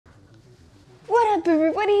What up,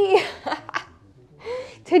 everybody?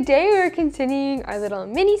 Today we're continuing our little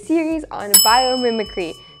mini series on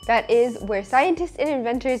biomimicry. That is where scientists and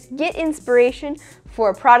inventors get inspiration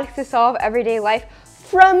for products to solve everyday life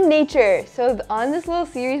from nature. So on this little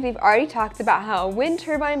series, we've already talked about how wind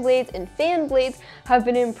turbine blades and fan blades have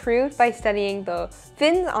been improved by studying the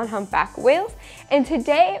fins on humpback whales. And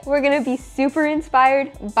today we're gonna be super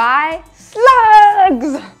inspired by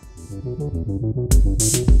slugs.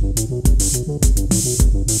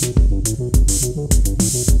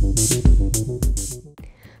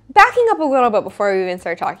 Backing up a little bit before we even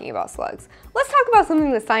start talking about slugs, let's talk about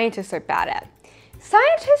something that scientists are bad at.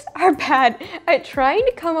 Scientists are bad at trying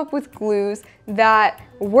to come up with glues that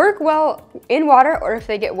work well in water or if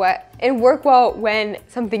they get wet, and work well when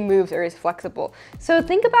something moves or is flexible. So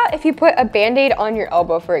think about if you put a band-aid on your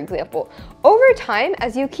elbow, for example. Over time,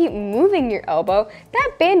 as you keep moving your elbow,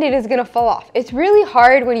 that band-aid is gonna fall off. It's really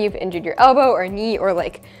hard when you've injured your elbow or knee or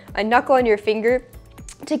like a knuckle on your finger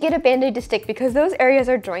to get a band-aid to stick because those areas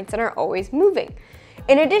are joints and are always moving.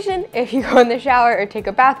 In addition, if you go in the shower or take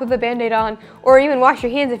a bath with a band-aid on, or even wash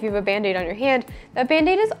your hands if you have a band-aid on your hand, that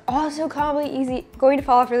band-aid is also going to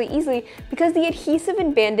fall off really easily because the adhesive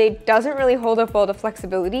in band-aid doesn't really hold up well to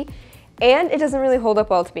flexibility, and it doesn't really hold up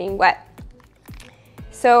well to being wet.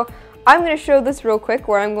 So I'm going to show this real quick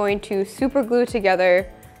where I'm going to super glue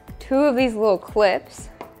together two of these little clips.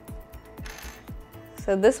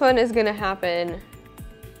 So this one is going to happen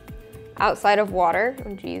outside of water.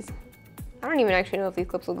 Oh geez. I don't even actually know if these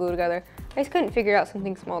clips will glue together. I just couldn't figure out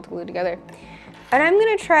something small to glue together. And I'm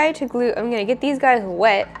gonna try to glue, I'm gonna get these guys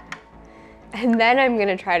wet, and then I'm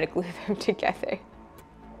gonna try to glue them together.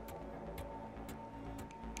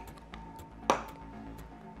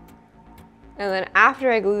 And then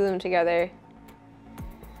after I glue them together,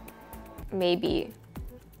 maybe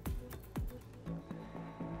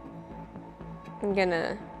I'm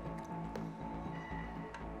gonna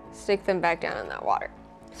stick them back down in that water.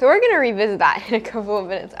 So we're gonna revisit that in a couple of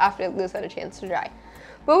minutes after the glue's had a chance to dry.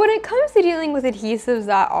 But when it comes to dealing with adhesives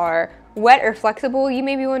that are wet or flexible, you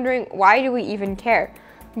may be wondering, why do we even care?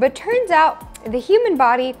 But turns out the human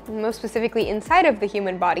body, most specifically inside of the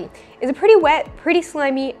human body, is a pretty wet, pretty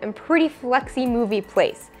slimy, and pretty flexy movie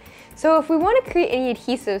place. So if we want to create any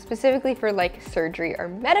adhesive specifically for like surgery or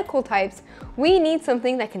medical types, we need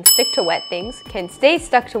something that can stick to wet things, can stay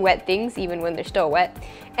stuck to wet things even when they're still wet,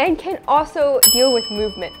 and can also deal with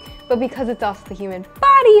movement. But because it's also the human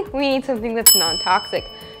body, we need something that's non-toxic.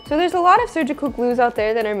 So there's a lot of surgical glues out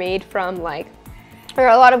there that are made from a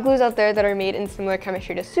lot of glues out there that are made in similar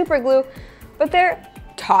chemistry to super glue, but they're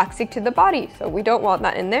toxic to the body. So we don't want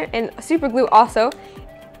that in there. And super glue also,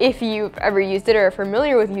 if you've ever used it or are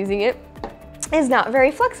familiar with using it, is not very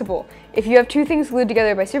flexible. If you have two things glued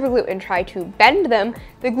together by super glue and try to bend them,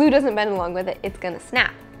 the glue doesn't bend along with it, it's gonna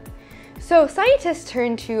snap. So scientists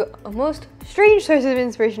turn to a most strange source of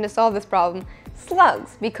inspiration to solve this problem,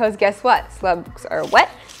 slugs, because guess what? Slugs are wet,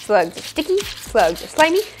 slugs are sticky, slugs are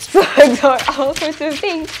slimy, slugs are all sorts of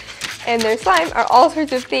things, and their slime are all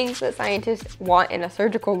sorts of things that scientists want in a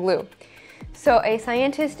surgical glue. So a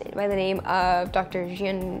scientist by the name of Dr.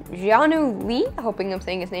 Jianu Li, hoping I'm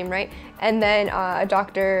saying his name right, and then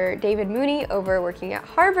Dr. David Mooney over working at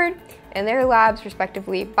Harvard and their labs,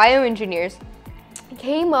 respectively, bioengineers,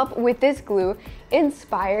 came up with this glue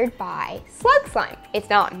inspired by slug slime. It's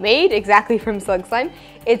not made exactly from slug slime.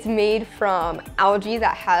 It's made from algae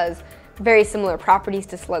that has very similar properties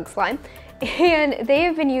to slug slime. And they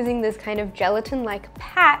have been using this kind of gelatin-like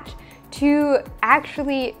patch to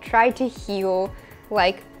actually try to heal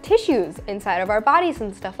like tissues inside of our bodies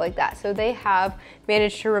and stuff like that. So they have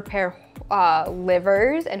managed to repair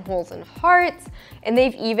livers and holes in hearts, and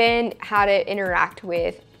they've even had it interact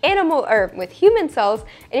with with human cells,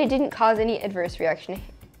 and it didn't cause any adverse reaction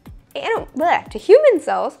to human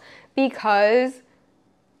cells because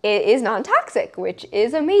it is non-toxic, which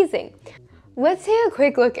is amazing. Let's take a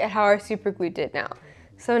quick look at how our super glue did now.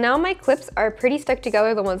 So now my clips are pretty stuck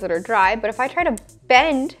together, the ones that are dry, but if I try to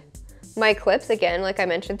bend my clips, again, like I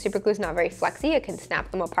mentioned, super glue is not very flexy, it can snap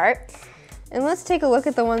them apart. And let's take a look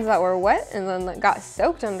at the ones that were wet and then that got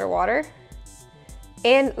soaked underwater.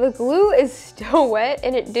 And the glue is still wet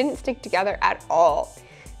and it didn't stick together at all.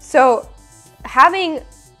 So having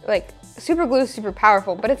super glue is super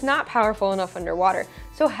powerful, but it's not powerful enough underwater.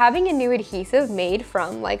 So having a new adhesive made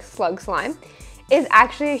from slug slime is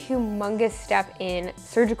actually a humongous step in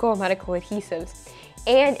surgical medical adhesives.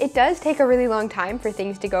 And it does take a really long time for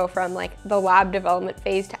things to go from the lab development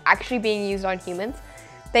phase to actually being used on humans.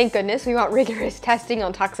 Thank goodness, we want rigorous testing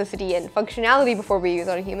on toxicity and functionality before we use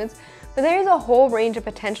on humans. But there is a whole range of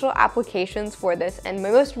potential applications for this, and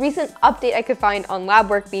my most recent update I could find on lab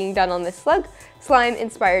work being done on this slug slime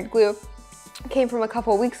inspired glue came from a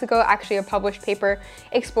couple weeks ago, actually a published paper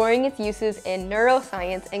exploring its uses in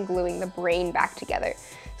neuroscience and gluing the brain back together.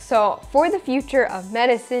 So for the future of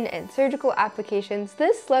medicine and surgical applications,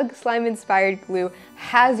 this slug slime inspired glue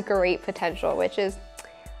has great potential, which is,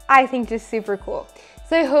 I think, just super cool.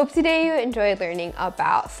 So I hope today you enjoyed learning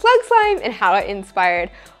about slug slime and how it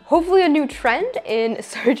inspired hopefully a new trend in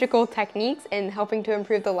surgical techniques and helping to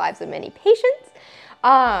improve the lives of many patients.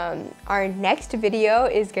 Our next video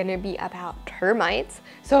is going to be about termites,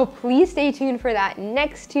 so please stay tuned for that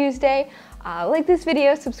next Tuesday. Like this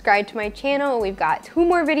video, subscribe to my channel. We've got 2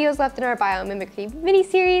 more videos left in our biomimicry mini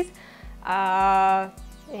series. And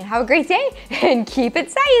have a great day and keep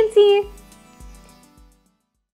it sciencey!